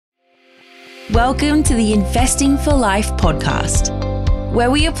Welcome to the Investing for Life podcast,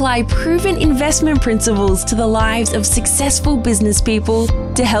 where we apply proven investment principles to the lives of successful business people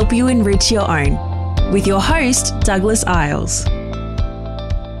to help you enrich your own. With your host, Douglas Isles.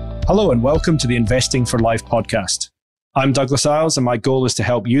 Hello and welcome to the Investing for Life podcast. I'm Douglas Isles, and my goal is to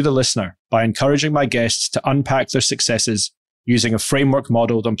help you, the listener, by encouraging my guests to unpack their successes using a framework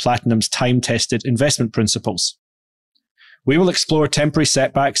modeled on Platinum's time-tested investment principles. We will explore temporary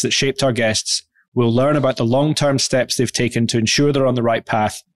setbacks that shaped our guests. We'll learn about the long-term steps they've taken to ensure they're on the right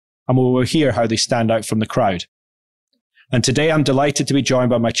path, and we will hear how they stand out from the crowd. And today I'm delighted to be joined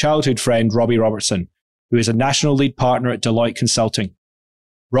by my childhood friend, Robbie Robertson, who is a national lead partner at Deloitte Consulting.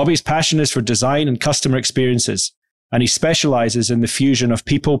 Robbie's passion is for design and customer experiences, and he specializes in the fusion of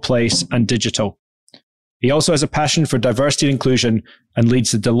people, place, and digital. He also has a passion for diversity and inclusion and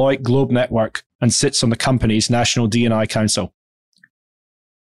leads the Deloitte Globe Network and sits on the company's National D&I Council.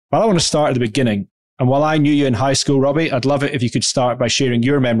 Well, I want to start at the beginning. And while I knew you in high school, Robbie, I'd love it if you could start by sharing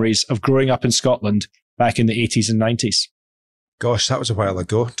your memories of growing up in Scotland back in the 80s and 90s. Gosh, that was a while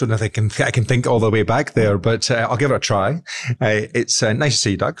ago. Don't know if I can think all the way back there, but I'll give it a try. It's nice to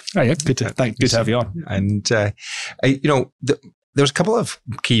see you, Doug. Oh, yeah, good to have you on. And, there was a couple of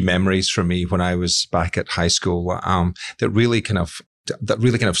key memories for me when I was back at high school that really kind of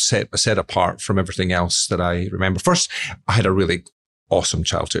set apart from everything else that I remember. First, I had a really awesome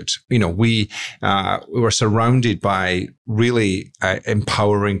childhood. You know, we were surrounded by really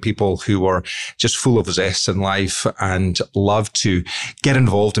empowering people who were just full of zest in life and loved to get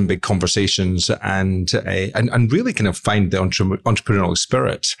involved in big conversations and really kind of find the entrepreneurial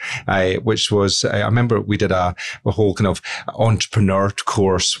spirit, which was, I remember we did a whole kind of entrepreneur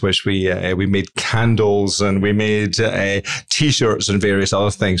course, which we made candles and we made t-shirts and various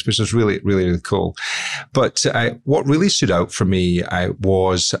other things, which was really, really, really cool. But what really stood out for me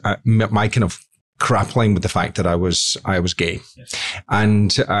was my kind of grappling with the fact that I was gay,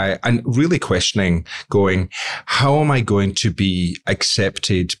 and really questioning, going, how am I going to be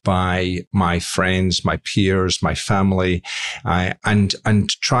accepted by my friends, my peers, my family, and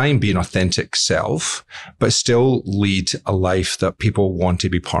try and be an authentic self, but still lead a life that people want to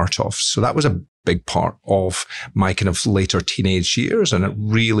be part of. So that was a big part of my kind of later teenage years, and it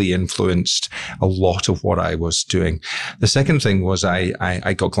really influenced a lot of what I was doing. The second thing was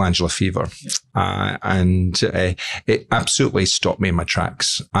I got glandular fever, and it absolutely stopped me in my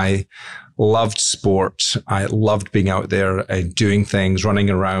tracks. I loved sport. I loved being out there and doing things, running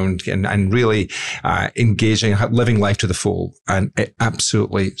around and really engaging, living life to the full. And it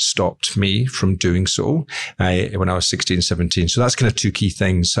absolutely stopped me from doing so when I was 16, 17. So that's kind of two key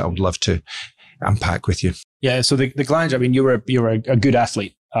things that I would love to unpack with you. Yeah, so the glandular, I mean, you were a good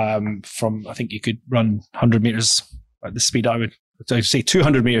athlete. From, I think you could run 100 meters at the speed I would, I'd say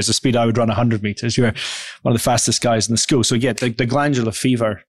 200 meters, the speed I would run 100 meters. You're one of the fastest guys in the school. So yeah, the glandular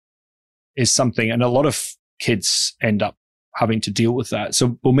fever is something, and a lot of kids end up having to deal with that.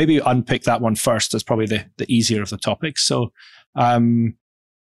 So we'll maybe unpick that one first. That's probably the easier of the topics. So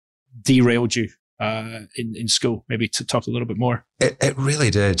derailed you in school, maybe to talk a little bit more. It really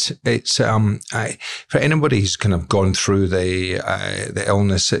did. It's for anybody who's kind of gone through the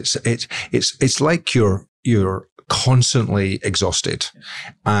illness, it's like you're constantly exhausted.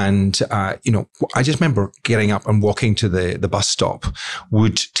 And, I just remember getting up and walking to the bus stop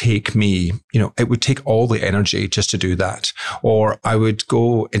would take me, it would take all the energy just to do that. Or I would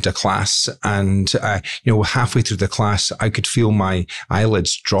go into class and, halfway through the class, I could feel my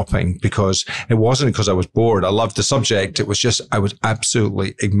eyelids dropping because it wasn't because I was bored. I loved the subject. It was just, I was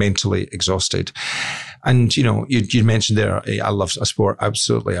absolutely mentally exhausted. And, you mentioned there, I love a sport.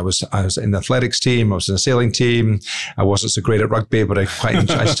 Absolutely. I was in the athletics team. I was in the sailing team. I wasn't so great at rugby, but I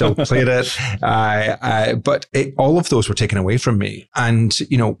still played it. But all of those were taken away from me. And,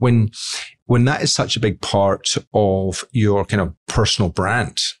 when that is such a big part of your kind of personal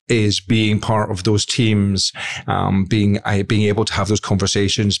brand, is being part of those teams, being able to have those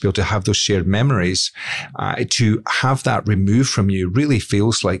conversations, be able to have those shared memories, to have that removed from you really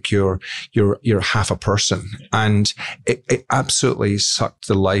feels like you're half a person. And it absolutely sucked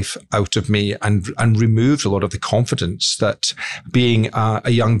the life out of me and removed a lot of the confidence that being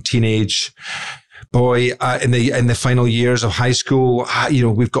a young teenage boy in the final years of high school,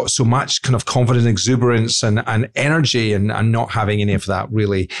 we've got so much kind of confidence, exuberance, and energy, and not having any of that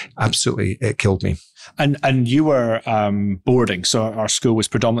really absolutely it killed me. And you were boarding, so our school was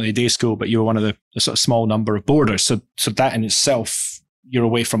predominantly a day school, but you were one of the sort of small number of boarders. So that in itself, you're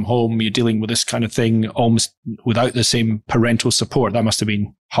away from home, you're dealing with this kind of thing almost without the same parental support. That must have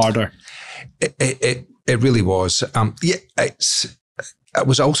been harder. It really was. I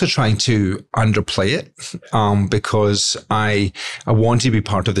was also trying to underplay it because I wanted to be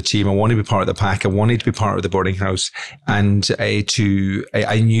part of the team. I wanted to be part of the pack. I wanted to be part of the boarding house. And I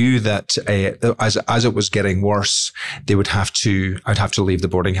knew that as it was getting worse, I'd have to leave the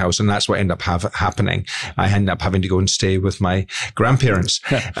boarding house. And that's what ended up happening. I ended up having to go and stay with my grandparents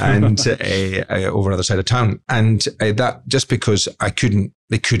and over the other side of town. And that just because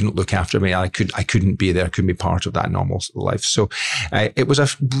they couldn't look after me. I couldn't be there. I couldn't be part of that normal life. So it was a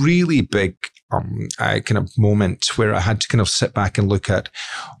really big kind of moment where I had to kind of sit back and look at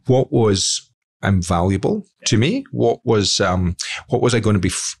what was valuable to me. What was I going to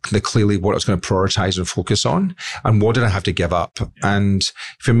be clearly what I was going to prioritize and focus on, and what did I have to give up? And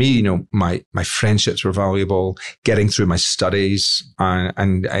for me, my friendships were valuable. Getting through my studies,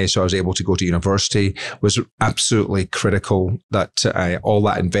 and so I was able to go to university was absolutely critical. That all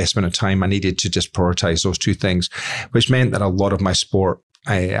that investment of time, I needed to just prioritize those two things, which meant that a lot of my sport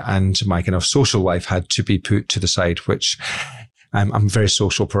and my kind of social life had to be put to the side, which I'm a very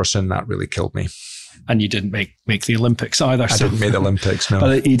social person. That really killed me. And you didn't make the Olympics either. I didn't make the Olympics, no.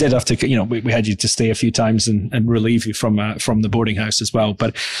 But you did have to, we had you to stay a few times and relieve you from the boarding house as well.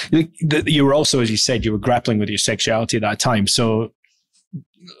 But you were also, as you said, you were grappling with your sexuality at that time. So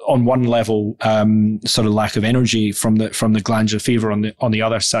on one level, sort of lack of energy from the glandular fever. On the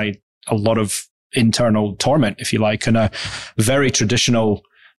other side, a lot of internal torment, if you like, and a very traditional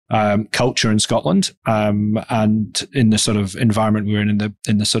culture in Scotland, and in the sort of environment we were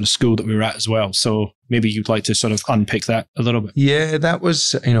in the sort of school that we were at as well. So maybe you'd like to sort of unpick that a little bit. Yeah, that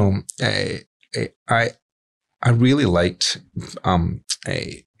was, I really liked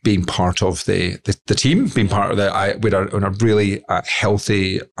being part of the team, being part of we had a really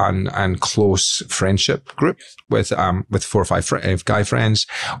healthy and close friendship group with 4 or 5 guy friends,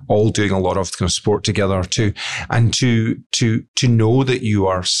 all doing a lot of kind of sport together to know that you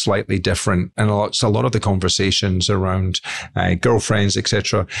are slightly different. And a lot of the conversations around girlfriends,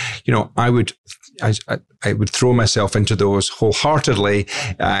 etc. I would throw myself into those wholeheartedly,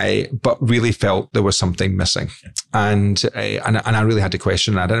 but really felt there was something missing, and I really had to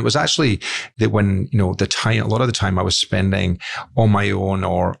question that. And it was actually that when a lot of the time I was spending on my own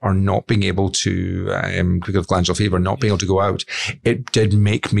or not being able to, because of glandular fever, not being able to go out, it did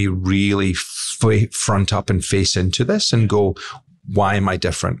make me really front up and face into this and go, why am I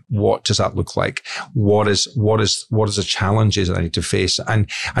different? What does that look like? What is the challenges that I need to face? And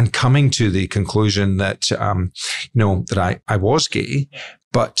coming to the conclusion that, that I was gay,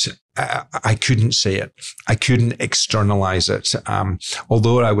 but I couldn't say it. I couldn't externalize it.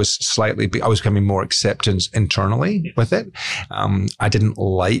 Although I was becoming more acceptance internally with it. I didn't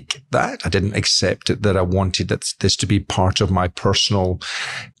like that. I didn't accept it, that I wanted this to be part of my personal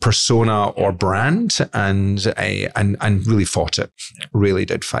persona or brand, and really fought it. Really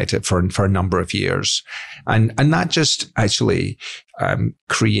did fight it for a number of years. And that just actually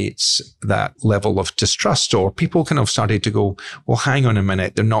creates that level of distrust, or people kind of started to go, well, hang on a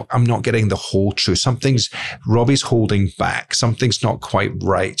minute. I'm not getting the whole truth. Robbie's holding back. Something's not quite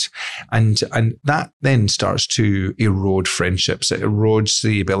right. And that then starts to erode friendships. It erodes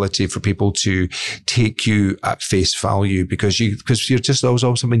the ability for people to take you at face value because you're just always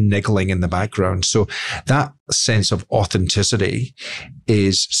something niggling in the background. So that sense of authenticity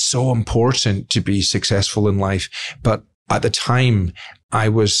is so important to be successful in life. But at the time, I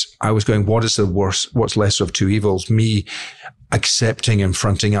was going, what is the worst? What's lesser of two evils? Me accepting and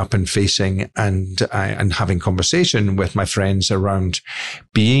fronting up and facing and having conversation with my friends around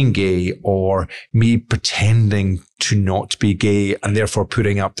being gay, or me pretending to not be gay and therefore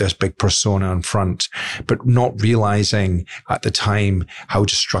putting up this big persona in front, but not realizing at the time how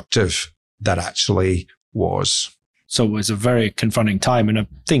destructive that actually was. So it was a very confronting time. And I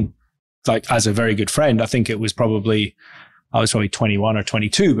think, like, as a very good friend, I think I was probably 21 or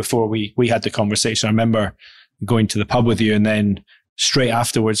 22 before we had the conversation. I remember going to the pub with you, and then straight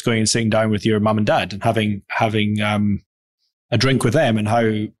afterwards going and sitting down with your mum and dad and having a drink with them, and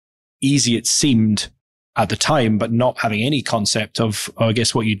how easy it seemed at the time, but not having any concept of, I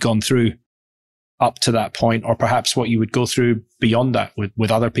guess, what you'd gone through up to that point, or perhaps what you would go through beyond that with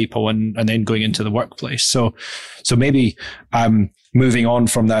other people, and then going into the workplace. So maybe moving on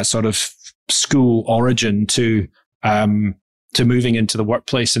from that sort of school origin to moving into the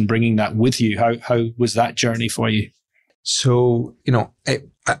workplace and bringing that with you. How was that journey for you? So,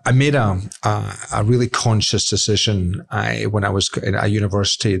 I made a really conscious decision when I was at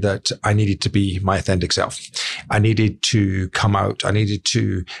university that I needed to be my authentic self. I needed to come out. I needed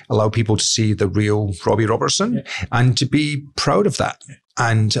to allow people to see the real Robbie Robertson, and to be proud of that.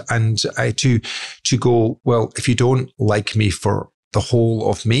 And to go, well, if you don't like me for the whole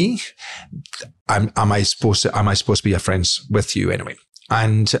of me, am I supposed to be friends with you anyway?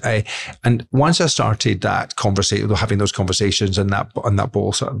 And once I started that conversation, having those conversations, and that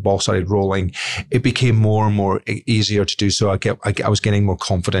ball started rolling, it became more and more easier to do so. I was getting more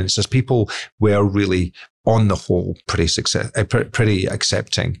confidence as people were really, on the whole, pretty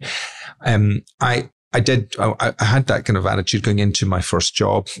accepting. I had that kind of attitude going into my first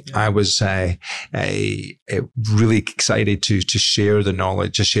job. I was really excited to share the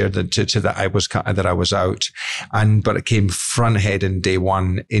knowledge, to share that I was out, but it came front head in day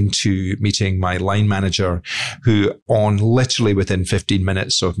one into meeting my line manager, who literally within 15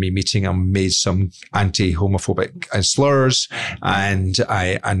 minutes of me meeting him made some anti-homophobic slurs and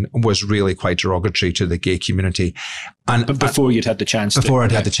was really quite derogatory to the gay community. But before you'd had the chance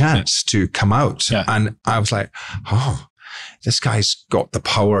to come out. Yeah. And I was like, oh, this guy's got the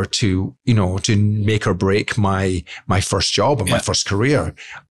power to make or break my first job and my first career.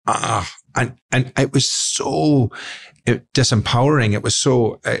 And it was so disempowering. It was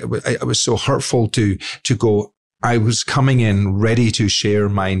so hurtful to go. I was coming in ready to share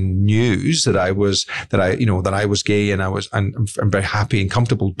my news that I was gay, and I'm very happy and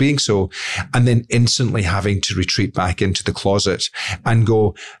comfortable being so. And then instantly having to retreat back into the closet and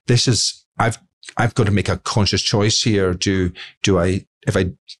go, I've got to make a conscious choice here. If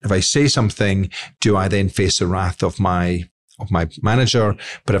I say something, do I then face the wrath of my manager?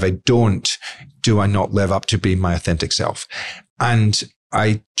 But if I don't, do I not live up to being my authentic self? And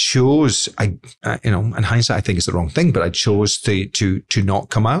I chose, in hindsight, I think it's the wrong thing, but I chose to not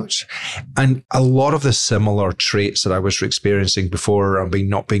come out. And a lot of the similar traits that I was experiencing before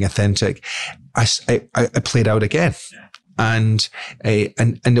not being authentic, I played out again. And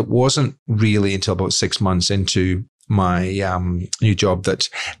it wasn't really until about 6 months into my new job that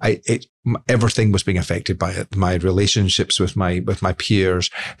everything was being affected by it. My relationships with my peers,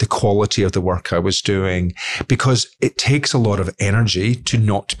 the quality of the work I was doing, because it takes a lot of energy to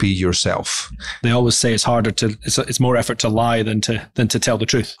not be yourself. They always say it's more effort to lie than to tell the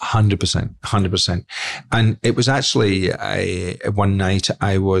truth. 100%. And it was actually one night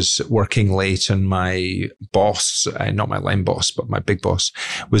I was working late, and my boss, not my line boss, but my big boss,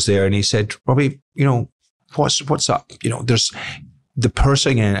 was there, and he said, Robbie, what's up? There's the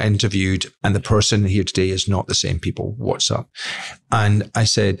person I interviewed and the person here today is not the same people. What's up? And I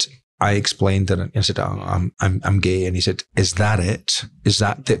explained that. I said, I'm gay. And he said, is that it? Is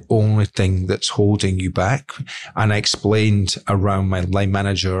that the only thing that's holding you back? And I explained around my line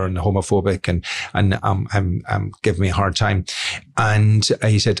manager and homophobic and giving me a hard time. And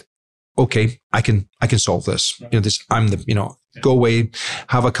he said, okay, I can solve this. Go away,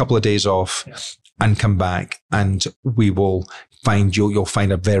 have a couple of days off, and come back, and you'll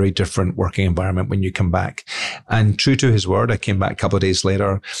find a very different working environment when you come back. And true to his word, I came back a couple of days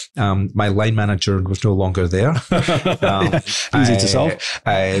later. My line manager was no longer there. Easy to solve.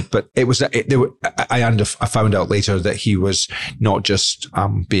 But I found out later that he was not just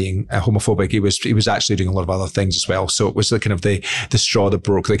being homophobic. He was actually doing a lot of other things as well. So it was the kind of the straw that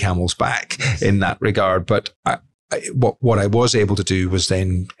broke the camel's back in that regard. But what I was able to do was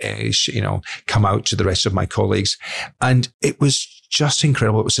then, come out to the rest of my colleagues, and it was just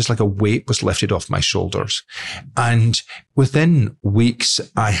incredible. It was just like a weight was lifted off my shoulders. And within weeks,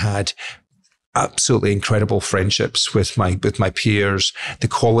 I had absolutely incredible friendships with my peers. The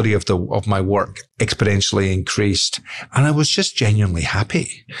quality of my work exponentially increased, and I was just genuinely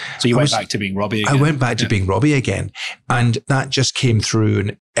happy. So you went back to being Robbie again? I went back to being Robbie again, and that just came through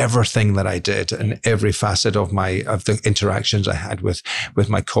in everything that I did and every facet of the interactions I had with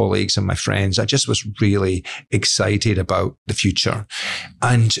my colleagues and my friends. I just was really excited about the future,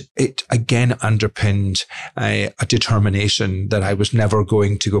 and it again underpinned a determination that I was never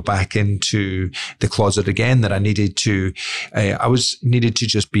going to go back into the closet again. That I needed to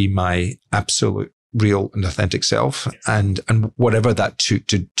just be my absolute real and authentic self, and whatever that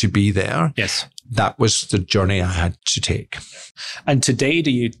to be there. Yes. That was the journey I had to take. And today, do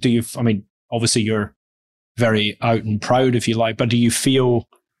you, I mean, obviously you're very out and proud, if you like, but do you feel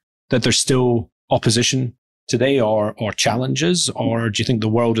that there's still opposition today or challenges, or do you think the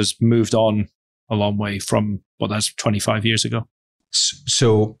world has moved on a long way from that's 25 years ago?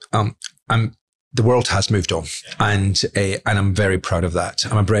 So, the world has moved on, and I'm very proud of that.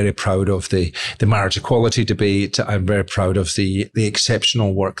 I'm very proud of the marriage equality debate. I'm very proud of the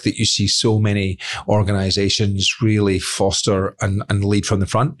exceptional work that you see so many organizations really foster and lead from the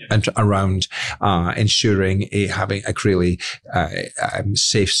front and around ensuring having a really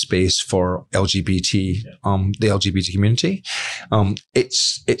safe space for LGBT, the LGBT community.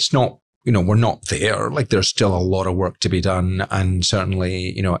 It's not we're not there. Like, there's still a lot of work to be done. And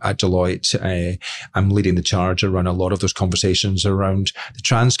certainly, at Deloitte, I'm leading the charge around a lot of those conversations around the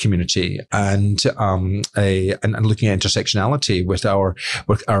trans community and looking at intersectionality with our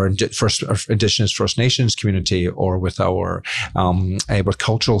Indigenous First Nations community, or with our with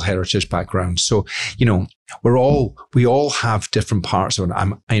cultural heritage background. So, we all have different parts of it.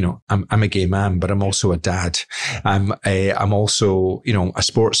 I'm a gay man, but I'm also a dad. I'm also, a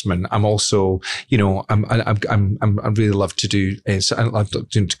sportsman. I'm also, I really love to do, I love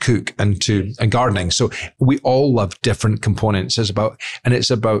to cook and gardening. So we all love different components. It's about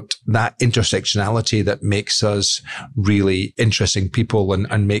that intersectionality that makes us really interesting people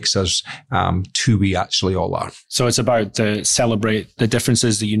and makes us, who we actually all are. So it's about to celebrate the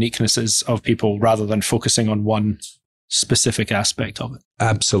differences, the uniquenesses of people, rather than focusing on one specific aspect of it.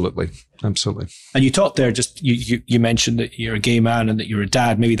 Absolutely. And you talked there, you mentioned that you're a gay man and that you're a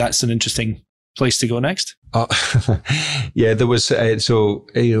dad. Maybe that's an interesting place to go next. Yeah, there was,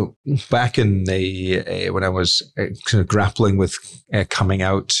 back in when I was kind of grappling with coming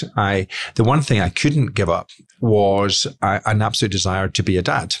out, the one thing I couldn't give up was an absolute desire to be a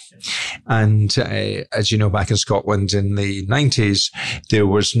dad. And as you know, back in Scotland in the 90s, there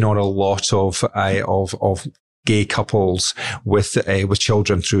was not a lot of gay couples with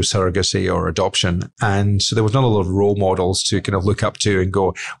children through surrogacy or adoption. And so there was not a lot of role models to kind of look up to and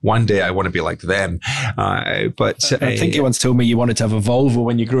go, one day I want to be like them. But I think you once told me you wanted to have a Volvo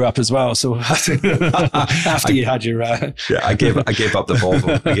when you grew up as well. So after you had your... Yeah, I gave up the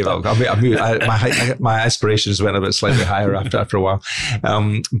Volvo. I gave up. My aspirations went a bit slightly higher after a while.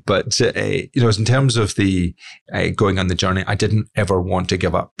 But in terms of the going on the journey, I didn't ever want to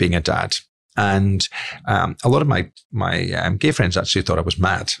give up being a dad. And a lot of my gay friends actually thought I was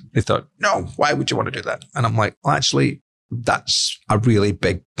mad. They thought, no, why would you want to do that? And I'm like, well, actually, that's a really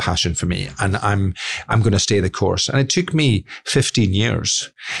big passion for me, and I'm going to stay the course. And it took me 15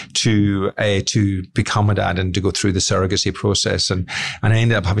 years to become a dad and to go through the surrogacy process, and I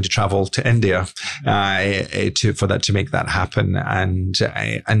ended up having to travel to India for that, to make that happen. And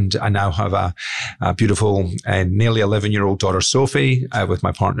I now have a beautiful nearly 11-year-old daughter, Sophie, with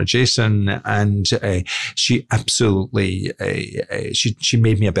my partner Jason, and she absolutely she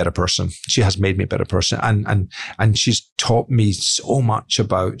made me a better person. She has made me a better person, and she's taught me so much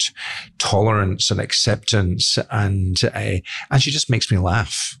about tolerance and acceptance, and she just makes me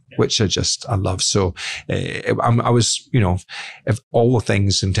laugh, which I love. So I was, if all the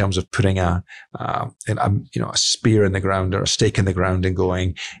things in terms of putting a spear in the ground or a stake in the ground and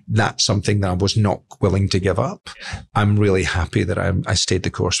going, that's something that I was not willing to give up. I'm really happy that I stayed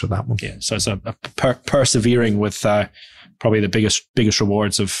the course with that one. Yeah. So it's a persevering with probably the biggest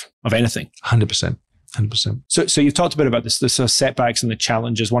rewards of anything. 100%. 100%. So you've talked a bit about the setbacks and the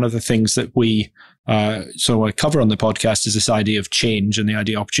challenges. One of the things that we cover on the podcast is this idea of change, and the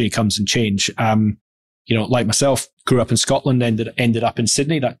idea opportunity comes in change. Like myself, grew up in Scotland, ended up in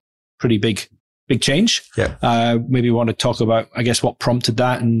Sydney. That pretty big change. Yeah. Maybe you want to talk about, I guess, what prompted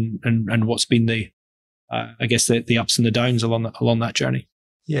that and what's been the ups and the downs along that journey.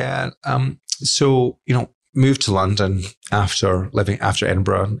 Yeah. So moved to London after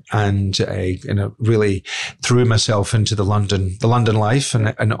Edinburgh, and really threw myself into the London life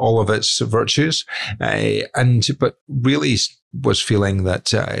and all of its virtues, but really was feeling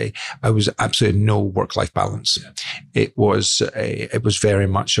that I was absolutely no work-life balance. Yeah. It was very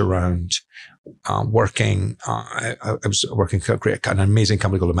much around working. I was working for an amazing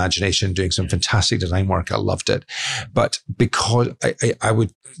company called Imagination, doing some fantastic design work. I loved it. But because I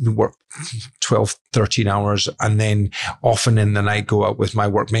would work 12, 13 hours, and then often in the night go out with my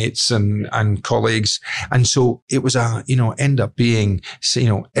workmates and colleagues. And so it was end up being,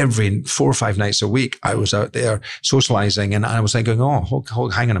 every 4 or 5 nights a week, I was out there socializing, and I was like going,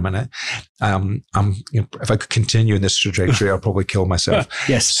 hold, hang on a minute. If I could continue in this trajectory, I'll probably kill myself.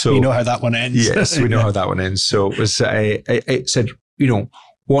 Yes. So we know how that one ends. Yes, we know how that one ends. So it was, it said,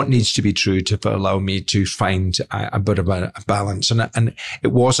 what needs to be true to allow me to find a bit of a balance? And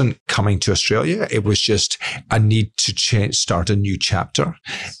it wasn't coming to Australia. It was just a need to start a new chapter,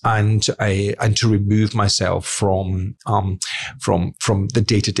 and to remove myself from the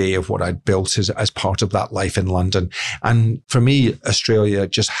day to day of what I'd built as part of that life in London. And for me, Australia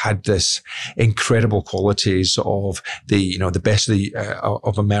just had this incredible qualities of the best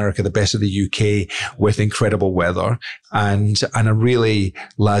of America, the best of the UK, with incredible weather, and I really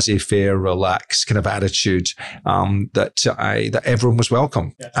laissez-faire, relaxed kind of attitude, that everyone was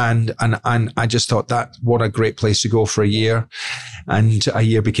welcome. Yeah. And I just thought that what a great place to go for a year. And a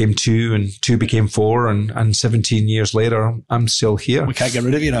year became 2 and 2 became 4 and 17 years later, I'm still here. We can't get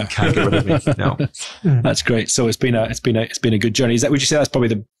rid of you now. Can't get rid of me. No. That's great. So it's been a good journey. Would you say that's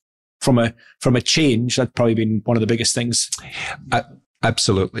probably from a change, that's probably been one of the biggest things?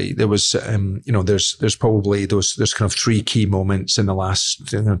 Absolutely. There was, there's probably there's kind of 3 key moments in the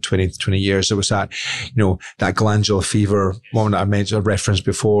last 20 years. There was that, that glandular fever moment I made a reference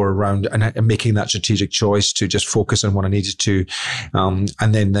before around and making that strategic choice to just focus on what I needed to. And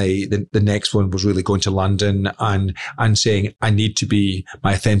then the next one was really going to London and saying, I need to be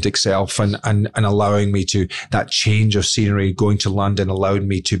my authentic self and allowing me to, that change of scenery, going to London allowed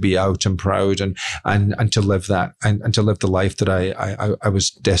me to be out and proud and to live that and to live the life that I was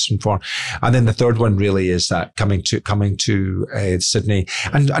destined for. And then the third one really is that coming to Sydney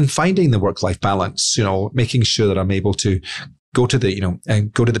and finding the work-life balance, making sure that I'm able to go to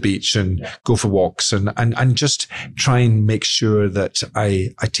the beach and go for walks and just try and make sure that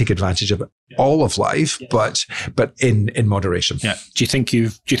I take advantage of all of life, but in moderation. Yeah. Do you think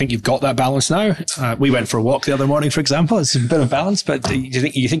you've got that balance now? We went for a walk the other morning, for example. It's a bit of balance, but do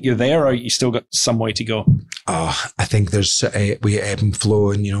you think you're there, or you still got some way to go? I think there's we ebb and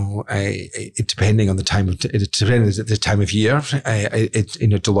flow, and depending on the time of year.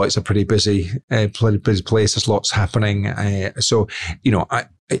 Deloitte's a pretty busy place. There's lots happening.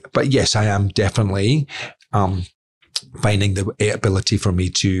 But yes, I am definitely finding the ability for me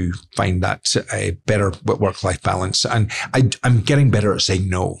to find that better work-life balance. And I'm getting better at saying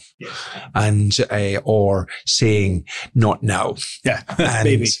no, and or saying not now. Yeah,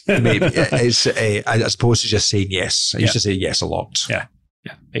 and maybe it's as opposed to just saying yes. I used to say yes a lot. Yeah,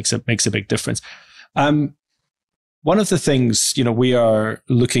 makes a big difference. One of the things, we are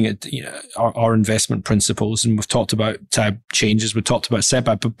looking at our investment principles, and we've talked about changes, we've talked about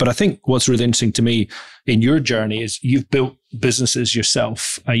setback, but I think what's really interesting to me in your journey is you've built businesses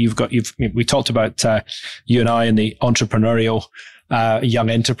yourself. We talked about you and I in the entrepreneurial young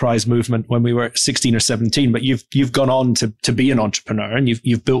enterprise movement when we were 16 or 17, but you've gone on to be an entrepreneur and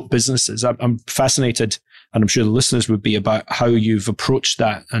you've built businesses. I'm fascinated, and I'm sure the listeners would be, about how you've approached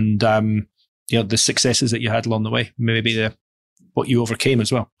that and the successes that you had along the way, maybe what you overcame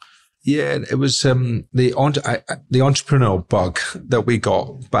as well. Yeah, it was the entrepreneurial bug that we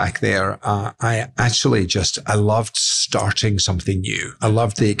got back there. I loved starting something new. I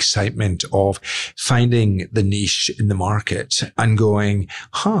loved the excitement of finding the niche in the market and going,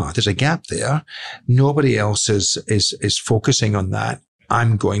 there's a gap there. Nobody else is focusing on that.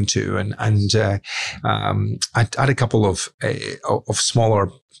 I'm going to, and I had a couple of smaller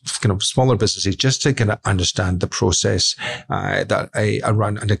businesses just to kind of understand the process that I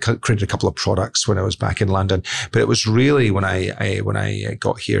run, and I created a couple of products when I was back in London. But it was really when I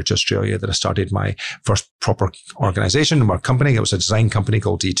got here to Australia that I started my first proper organization, our company. It was a design company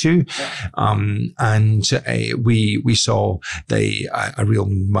called D2, and we saw a real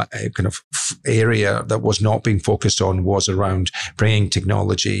kind of area that was not being focused on was around bringing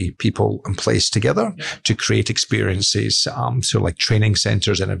technology, people, and place together to create experiences. So like training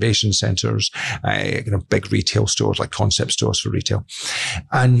centers, innovation centers, big retail stores like concept stores for retail.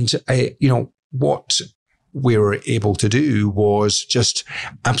 And, what we were able to do was just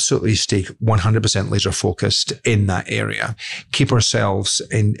absolutely stay 100% laser focused in that area, keep ourselves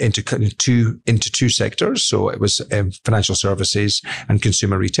into two sectors. So it was financial services and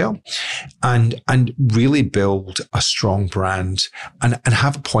consumer retail, and really build a strong brand and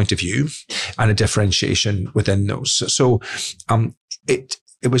have a point of view and a differentiation within those. So, it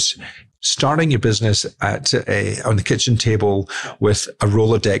was starting your business on the kitchen table with a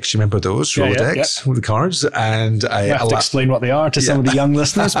Rolodex. You remember those Rolodex with the cards? And I have to explain what they are to some of the young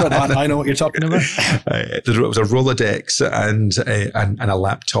listeners, but I know what you're talking about. It was a Rolodex and a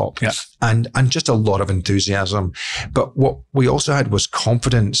laptop, and just a lot of enthusiasm. But what we also had was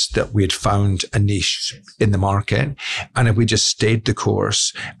confidence that we had found a niche in the market, and if we just stayed the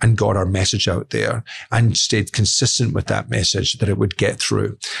course and got our message out there and stayed consistent with that message, that it would get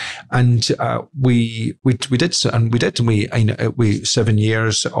through. And we 7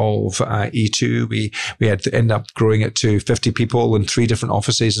 years of E2. We had to end up growing it to 50 people in 3 different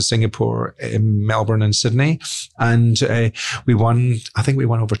offices in Singapore, in Melbourne, and Sydney. And we won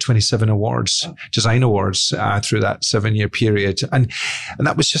over 27 awards, design awards, through that 7-year period. And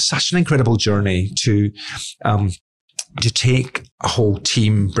that was just such an incredible journey to to take a whole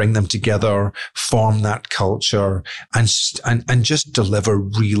team, bring them together, form that culture, and just deliver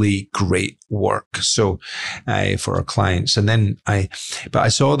really great work. So, for our clients. And then I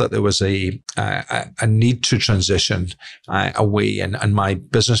saw that there was a need to transition away, and my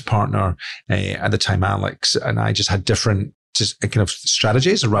business partner at the time, Alex, and I just had different kind of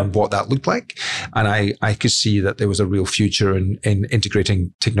strategies around what that looked like. And I could see that there was a real future in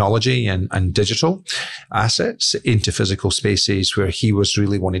integrating technology and digital assets into physical spaces, where he was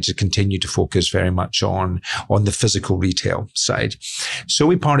really wanting to continue to focus very much on the physical retail side. So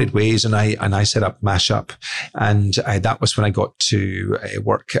we parted ways, and I set up Mashup. And that was when I got to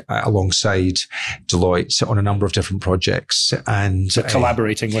work alongside Deloitte on a number of different projects, and so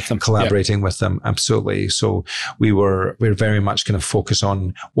collaborating with them. Absolutely. So we were very much kind of focus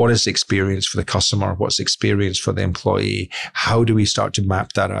on what is the experience for the customer, what's the experience for the employee, how do we start to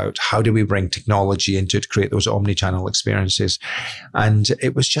map that out, how do we bring technology into it to create those omni-channel experiences. And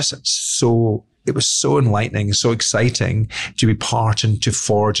it was just so enlightening, so exciting to be part and to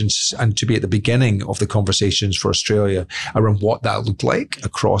forge and to be at the beginning of the conversations for Australia around what that looked like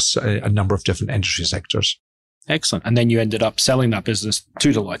across a number of different industry sectors. Excellent. And then you ended up selling that business to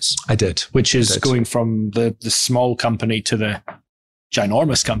Deloitte. I did. Which is going from the small company to the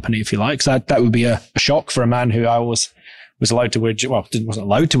ginormous company, if you like. So that would be a shock for a man who I was allowed to wear, wasn't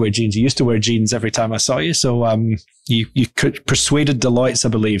allowed to wear jeans. He used to wear jeans every time I saw you. So you could persuaded Deloitte, I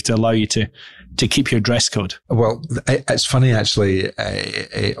believe, to allow you to keep your dress code. Well, it's funny, actually.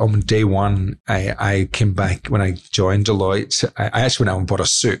 On day one, I came back when I joined Deloitte. I actually went out and bought a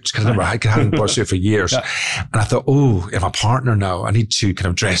suit, because I hadn't bought a suit for years. Yeah. And I thought, I'm a partner now. I need to kind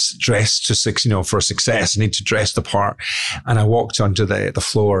of dress to for success. I need to dress the part. And I walked onto the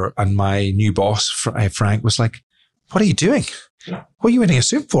floor, and my new boss, Frank, was like, "What are you doing? What are you wearing a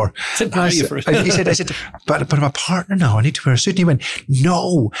suit for?" I said, but I'm a partner now. I need to wear a suit. And he went,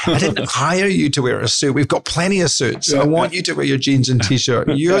 "No, I didn't hire you to wear a suit. We've got plenty of suits. I want you to wear your jeans and t-shirt.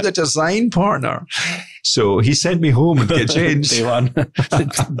 You're the design partner." So he sent me home and get changed. Day one.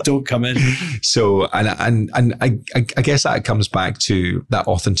 Don't come in. So, and I guess that comes back to that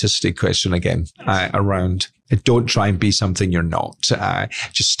authenticity question again, around don't try and be something you're not.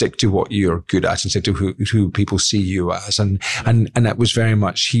 Just stick to what you're good at and stick to who people see you as. And that was very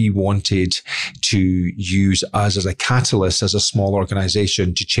much, he wanted to use us as a catalyst, as a small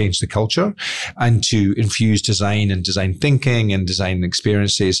organization, to change the culture and to infuse design and design thinking and design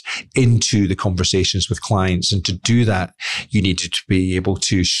experiences into the conversations with clients. And to do that, you needed to be able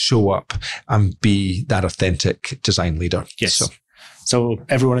to show up and be that authentic design leader. Yes. So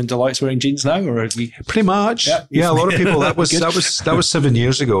everyone in Deloitte's wearing jeans now, or are we? Pretty much. Yeah, a lot of people. That was 7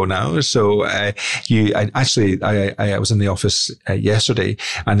 years ago now. So I was in the office yesterday,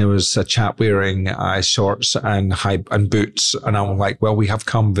 and there was a chap wearing shorts and boots, and I'm like, well, we have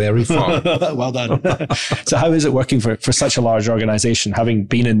come very far. Well done. So how is it working for such a large organization, having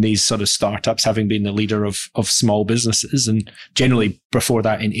been in these sort of startups, having been the leader of small businesses, and generally before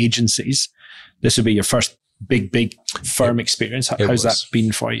that in agencies? This would be your first big firm experience. How's that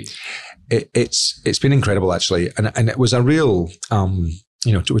been for you? It's been incredible, actually. And it was a real,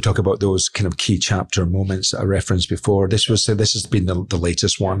 we talk about those kind of key chapter moments I referenced before. This has been the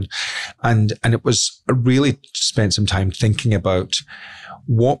latest one. And it was really spent some time thinking about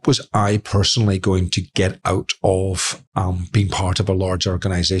what was I personally going to get out of being part of a large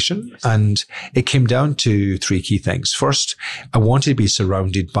organization. And it came down to three key things. First, I wanted to be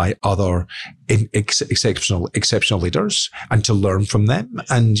surrounded by other exceptional leaders and to learn from them.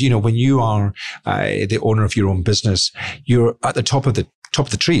 And, when you are the owner of your own business, you're at the top of the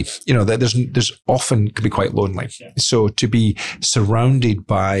tree. There's often can be quite lonely. So to be surrounded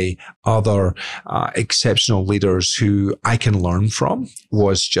by other exceptional leaders who I can learn from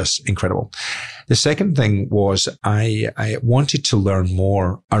was just incredible. The second thing was I wanted to learn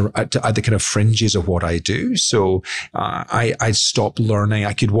more at the kind of fringes of what I do. So I stopped learning.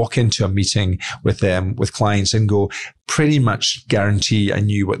 I could walk into a meeting with clients and go, pretty much guarantee I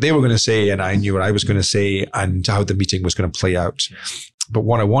knew what they were going to say, and I knew what I was going to say and how the meeting was going to play out. But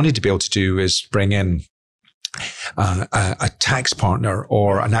what I wanted to be able to do is bring in a tax partner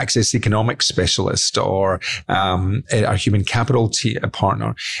or an access economics specialist or a human capital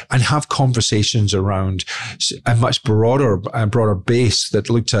partner, and have conversations around a much broader base that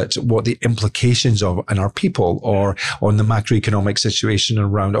looked at what the implications of on our people or on the macroeconomic situation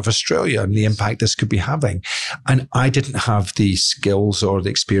around of Australia and the impact this could be having. And I didn't have the skills or the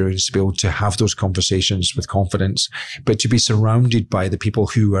experience to be able to have those conversations with confidence, but to be surrounded by the people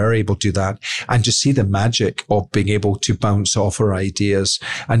who are able to do that and to see the magic of being able to bounce off her ideas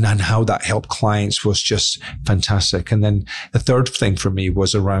and how that helped clients was just fantastic. And then the third thing for me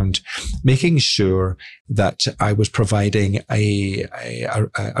was around making sure that I was providing a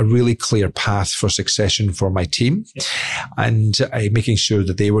really clear path for succession for my team, and making sure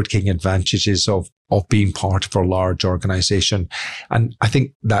that they were taking advantages of being part of a large organization. And I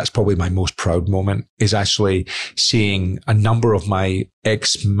think that's probably my most proud moment, is actually seeing a number of my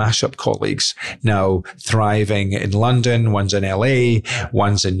ex-Mashup colleagues now thriving in London. One's in LA,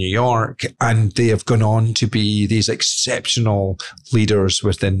 one's in New York, and they have gone on to be these exceptional leaders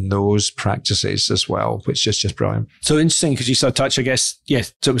within those practices as well, which is just brilliant. So interesting, because you saw touch, I guess,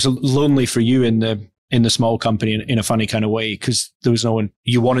 yes. So it was lonely for you in the small company in a funny kind of way, because there was no one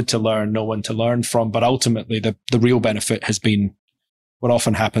you wanted to learn, no one to learn from. But ultimately, the real benefit has been what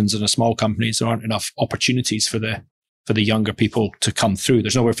often happens in a small company is there aren't enough opportunities for the younger people to come through.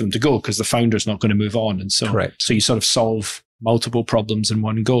 There's nowhere for them to go because the founder's not going to move on. And so, correct. So you sort of solve multiple problems in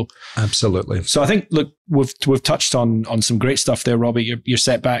one go. Absolutely. So I think, look, we've touched on some great stuff there, Robbie, your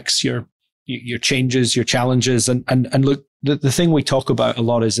setbacks, your changes, your challenges. And look, the thing we talk about a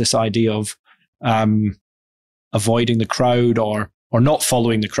lot is this idea of avoiding the crowd or not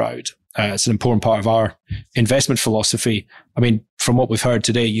following the crowd. It's an important part of our investment philosophy. I mean, from what we've heard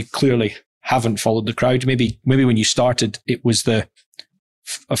today, you clearly haven't followed the crowd. Maybe when you started, it was a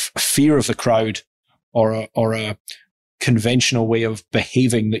fear of the crowd or a conventional way of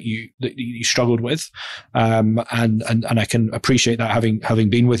behaving that you struggled with. And I can appreciate that having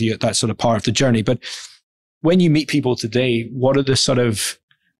been with you at that sort of part of the journey. But when you meet people today, what are the sort of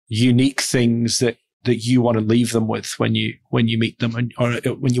unique things that you want to leave them with when you meet them, or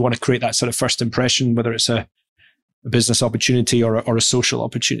when you want to create that sort of first impression, whether it's a business opportunity or a social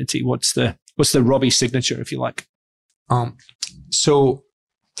opportunity? What's the Robbie signature, if you like? So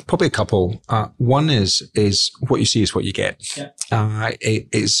probably a couple. One is what you see is what you get. Yeah.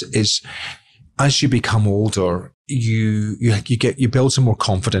 Is as you become older, you build some more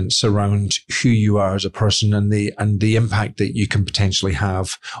confidence around who you are as a person and the impact that you can potentially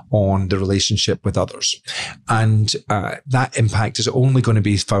have on the relationship with others. And that impact is only going to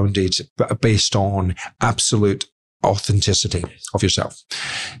be founded based on absolute authenticity of yourself.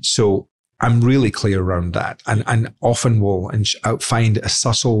 So I'm really clear around that, and often will find a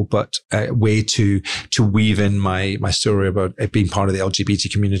subtle but way to weave in my story about it being part of the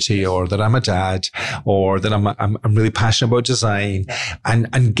LGBT community, or that I'm a dad, or that I'm really passionate about design,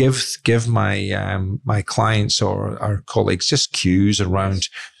 and give my clients or our colleagues just cues around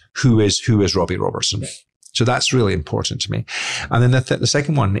who is Robbie Robertson. So that's really important to me. And then the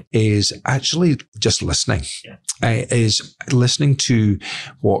second one is actually just listening, is listening to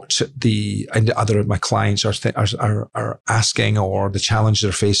what other of my clients are asking, or the challenges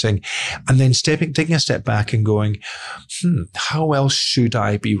they're facing, and then taking a step back and going, how else should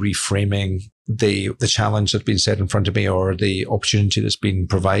I be reframing the challenge that's been set in front of me, or the opportunity that's been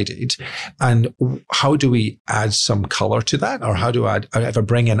provided, and how do we add some color to that, or how do if I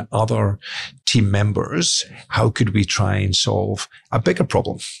bring in other team members, how could we try and solve a bigger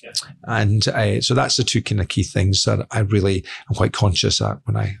problem? Yeah. And so that's the two kind of key things that I really am quite conscious at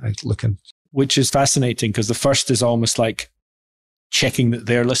when I look in. Which is fascinating, because the first is almost like checking that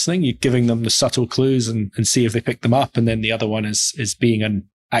they're listening. You're giving them the subtle clues and see if they pick them up, and then the other one is being an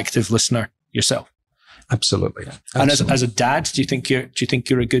active listener yourself. Absolutely. And as a dad, do you think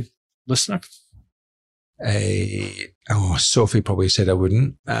you're a good listener? Sophie probably said I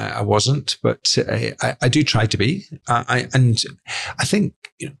wouldn't. I wasn't, but I do try to be. I think,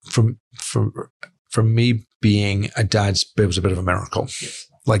 for me, being a dad was a bit of a miracle. Yes.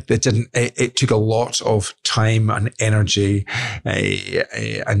 Like it took a lot of time and energy,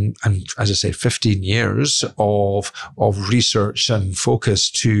 and as I say, 15 years of research and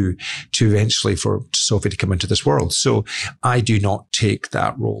focus to eventually for Sophie to come into this world. So I do not take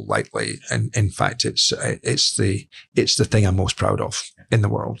that role lightly. And in fact, it's the thing I'm most proud of in the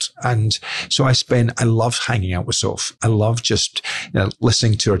world. And so I love hanging out with Soph. I love just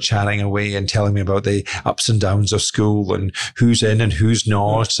listening to her chatting away and telling me about the ups and downs of school and who's in and who's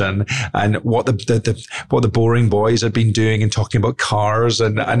not, and what the boring boys have been doing and talking about cars,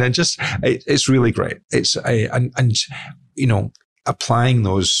 and it's really great. It's applying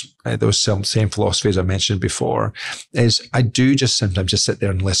those same philosophies I mentioned before, is I do just sometimes just sit there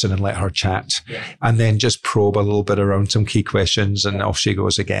and listen and let her chat, and then just probe a little bit around some key questions, and off she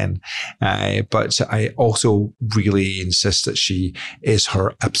goes again. But I also really insist that she is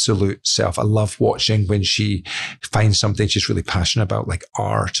her absolute self. I love watching when she finds something she's really passionate about, like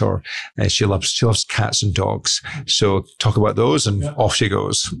art, or she loves cats and dogs. So talk about those, and off she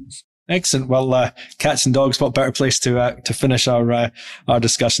goes. Excellent. Well, cats and dogs, what better place to finish our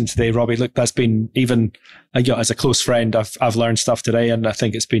discussion today, Robbie? Look, that's been even as a close friend, I've learned stuff today, and I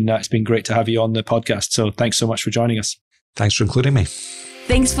think it's been great to have you on the podcast. So thanks so much for joining us. Thanks for including me.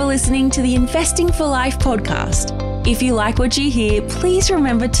 Thanks for listening to the Investing for Life podcast. If you like what you hear, please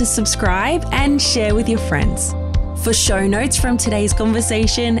remember to subscribe and share with your friends. For show notes from today's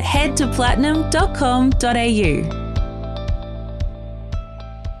conversation, head to platinum.com.au.